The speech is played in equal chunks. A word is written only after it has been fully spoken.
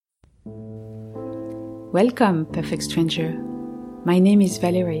Welcome, perfect stranger. My name is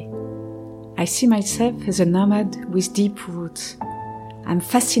Valerie. I see myself as a nomad with deep roots. I'm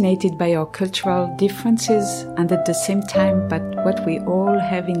fascinated by our cultural differences and at the same time by what we all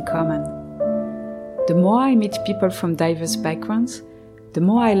have in common. The more I meet people from diverse backgrounds, the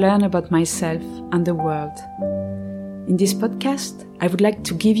more I learn about myself and the world. In this podcast, I would like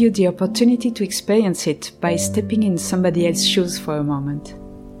to give you the opportunity to experience it by stepping in somebody else's shoes for a moment.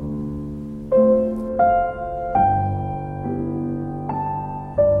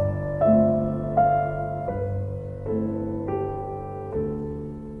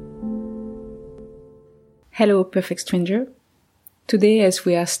 Hello, perfect stranger. Today, as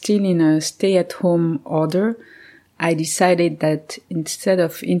we are still in a stay-at-home order, I decided that instead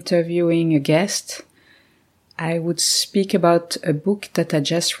of interviewing a guest, I would speak about a book that I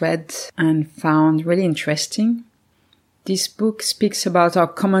just read and found really interesting. This book speaks about our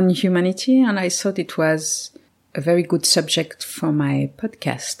common humanity, and I thought it was a very good subject for my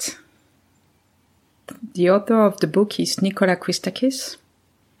podcast. The author of the book is Nicola Christakis,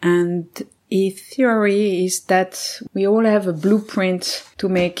 and his theory is that we all have a blueprint to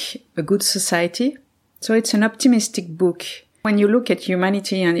make a good society. So it's an optimistic book. When you look at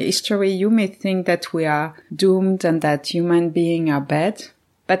humanity and history, you may think that we are doomed and that human beings are bad,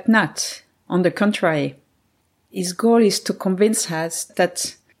 but not. On the contrary, his goal is to convince us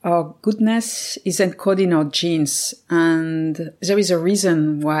that our goodness is encoded in our genes, and there is a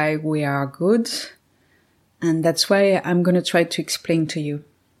reason why we are good, and that's why I'm going to try to explain to you.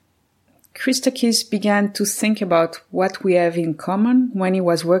 Christakis began to think about what we have in common when he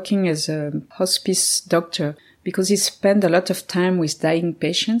was working as a hospice doctor, because he spent a lot of time with dying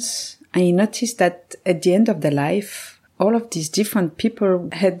patients, and he noticed that at the end of their life, all of these different people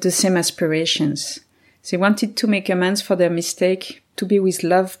had the same aspirations. They wanted to make amends for their mistake, to be with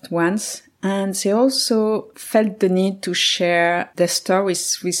loved ones, and they also felt the need to share their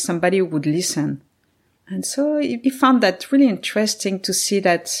stories with somebody who would listen. And so he found that really interesting to see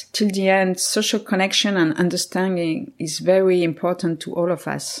that till the end, social connection and understanding is very important to all of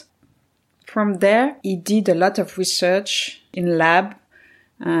us. From there, he did a lot of research in lab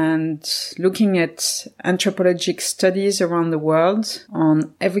and looking at anthropologic studies around the world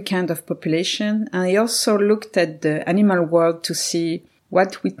on every kind of population. And he also looked at the animal world to see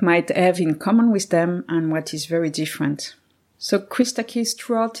what we might have in common with them and what is very different. So Christakis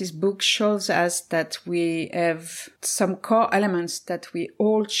throughout his book shows us that we have some core elements that we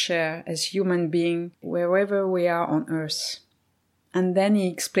all share as human beings wherever we are on Earth. And then he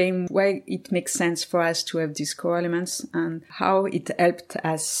explained why it makes sense for us to have these core elements and how it helped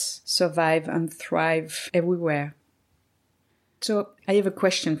us survive and thrive everywhere. So I have a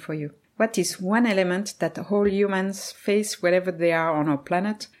question for you. What is one element that all humans face wherever they are on our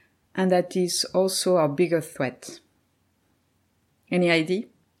planet and that is also our bigger threat? Any idea?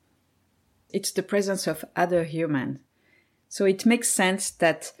 It's the presence of other humans. So it makes sense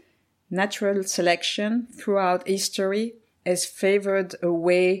that natural selection throughout history has favored a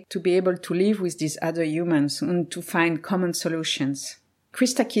way to be able to live with these other humans and to find common solutions.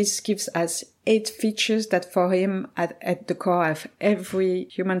 Christakis gives us 8 features that for him are at the core of every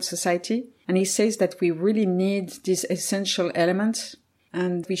human society. And he says that we really need these essential elements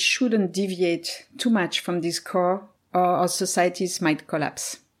and we shouldn't deviate too much from this core or our societies might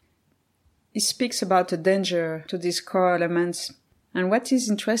collapse. He speaks about the danger to these core elements. And what is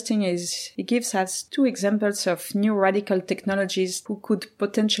interesting is he gives us 2 examples of new radical technologies who could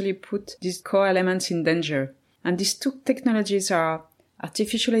potentially put these core elements in danger. And these 2 technologies are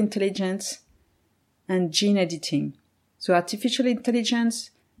artificial intelligence and gene editing. So artificial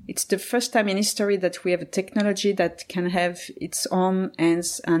intelligence, it's the first time in history that we have a technology that can have its own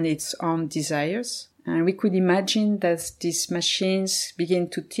ends and its own desires. And we could imagine that these machines begin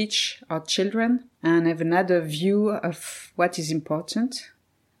to teach our children and have another view of what is important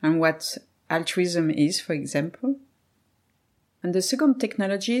and what altruism is, for example. And the second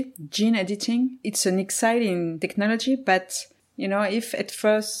technology, gene editing, it's an exciting technology, but if at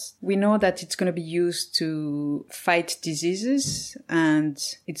first we know that it's going to be used to fight diseases and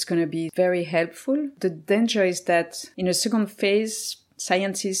it's going to be very helpful, the danger is that in a second phase,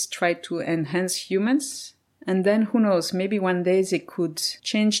 scientists try to enhance humans, and then who knows, maybe one day they could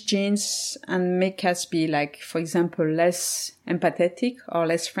change genes and make us be like, for example, less empathetic or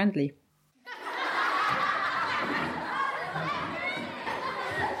less friendly.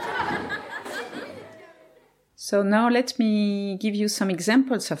 So now let me give you some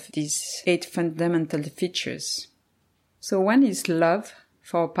examples of these 8 fundamental features. So one is love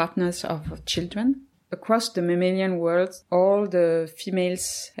for partners of children. across the mammalian world, all the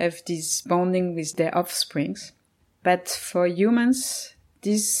females have this bonding with their offsprings. But for humans,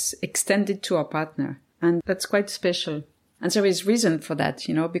 this extended to our partner. And that's quite special. And there is reason for that,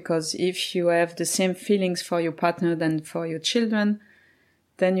 because if you have the same feelings for your partner than for your children,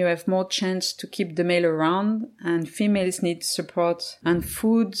 then you have more chance to keep the male around, and females need support and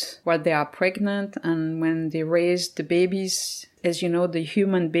food while they are pregnant and when they raise the babies. As you know, the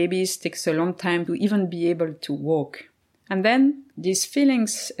human babies takes a long time to even be able to walk. And then these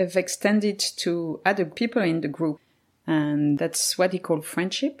feelings have extended to other people in the group, and that's what he called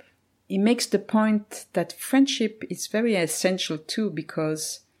friendship. He makes the point that friendship is very essential too,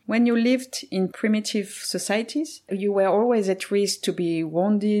 because when you lived in primitive societies, you were always at risk to be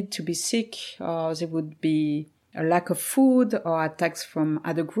wounded, to be sick, or there would be a lack of food or attacks from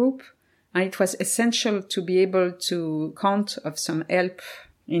other group. And it was essential to be able to count of some help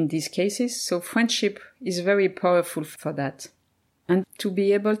in these cases. So friendship is very powerful for that. And to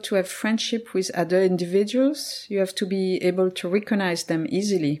be able to have friendship with other individuals, you have to be able to recognize them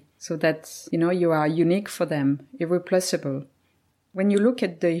easily so that, you are unique for them, irreplaceable. When you look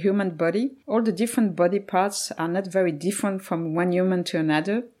at the human body, all the different body parts are not very different from one human to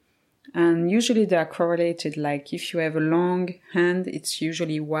another. And usually they are correlated. Like if you have a long hand, it's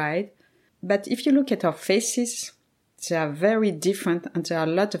usually wide. But if you look at our faces, they are very different, and there are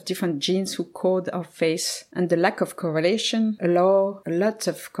a lot of different genes who code our face. And the lack of correlation allow a lot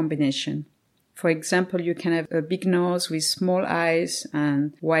of combination. For example, you can have a big nose with small eyes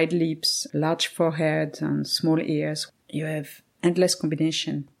and wide lips, large forehead and small ears. You have endless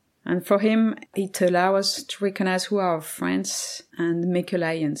combination. And for him, it allows us to recognize who are our friends and make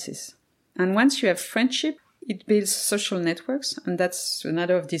alliances. And once you have friendship, it builds social networks, and that's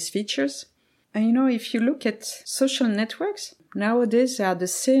another of these features. And if you look at social networks, nowadays they are the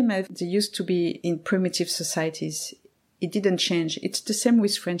same as they used to be in primitive societies. It didn't change. It's the same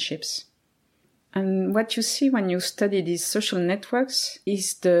with friendships. And what you see when you study these social networks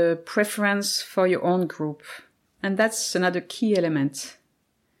is the preference for your own group. And that's another key element.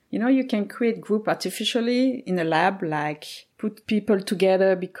 You can create group artificially in a lab, like put people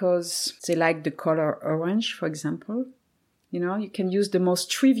together because they like the color orange, for example. You can use the most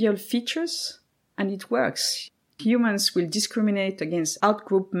trivial features and it works. Humans will discriminate against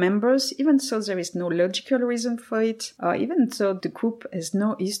out-group members, even though there is no logical reason for it, or even though the group has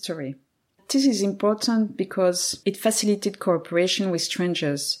no history. This is important because it facilitates cooperation with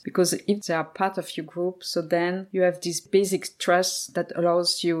strangers, because if they are part of your group, so then you have this basic trust that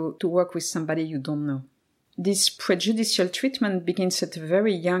allows you to work with somebody you don't know. This prejudicial treatment begins at a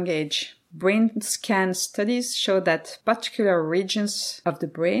very young age. Brain scan studies show that particular regions of the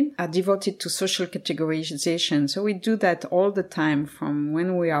brain are devoted to social categorization. So we do that all the time from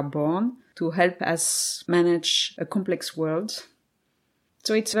when we are born to help us manage a complex world.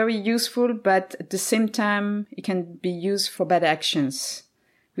 So it's very useful, but at the same time, it can be used for bad actions.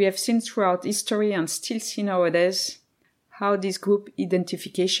 We have seen throughout history and still see nowadays how this group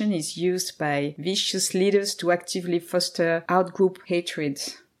identification is used by vicious leaders to actively foster out-group hatred.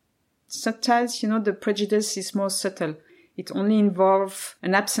 Sometimes, the prejudice is more subtle. It only involves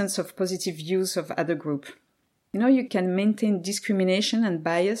an absence of positive views of other group. You can maintain discrimination and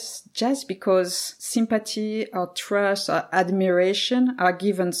bias just because sympathy or trust or admiration are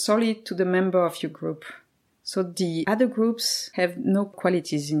given solely to the member of your group. So the other groups have no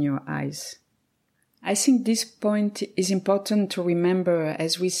qualities in your eyes. I think this point is important to remember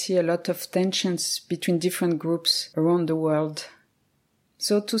as we see a lot of tensions between different groups around the world.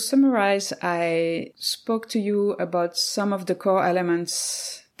 So to summarize, I spoke to you about some of the core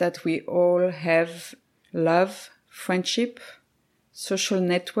elements that we all have: love, friendship, social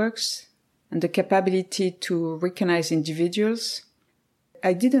networks, and the capability to recognize individuals.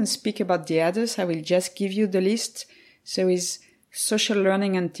 I didn't speak about the others. I will just give you the list. There is social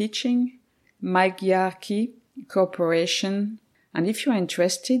learning and teaching, Magyarki, cooperation, and if you are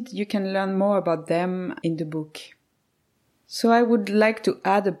interested, you can learn more about them in the book. So I would like to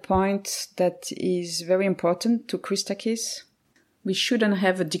add a point that is very important to Christakis. We shouldn't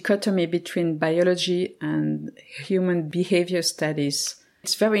have a dichotomy between biology and human behavior studies.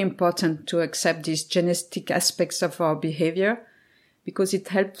 It's very important to accept these genetic aspects of our behavior because it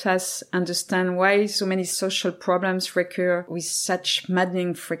helps us understand why so many social problems recur with such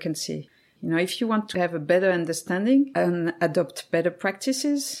maddening frequency. If you want to have a better understanding and adopt better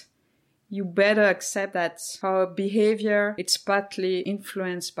practices, you better accept that our behavior, it's partly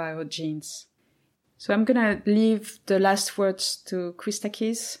influenced by our genes. So I'm going to leave the last words to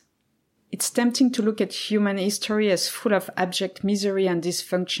Christakis. It's tempting to look at human history as full of abject misery and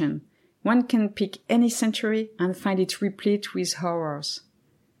dysfunction. One can pick any century and find it replete with horrors.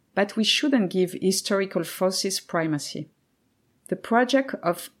 But we shouldn't give historical forces primacy. The project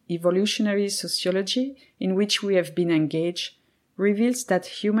of evolutionary sociology in which we have been engaged reveals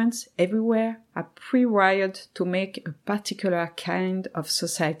that humans everywhere are pre-wired to make a particular kind of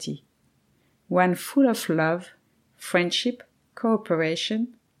society, one full of love, friendship,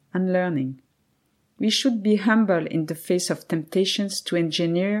 cooperation, and learning. We should be humble in the face of temptations to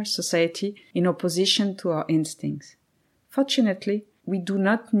engineer society in opposition to our instincts. Fortunately, we do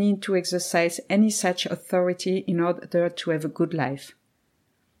not need to exercise any such authority in order to have a good life.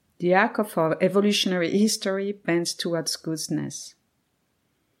 The arc of our evolutionary history bends towards goodness.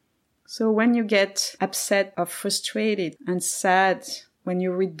 So when you get upset or frustrated and sad when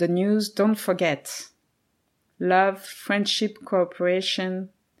you read the news, don't forget. Love, friendship, cooperation,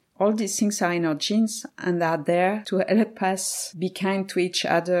 all these things are in our genes and are there to help us be kind to each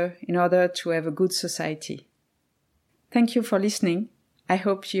other in order to have a good society. Thank you for listening. I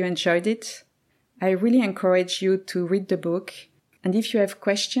hope you enjoyed it. I really encourage you to read the book. And if you have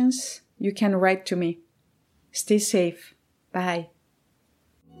questions, you can write to me. Stay safe. Bye.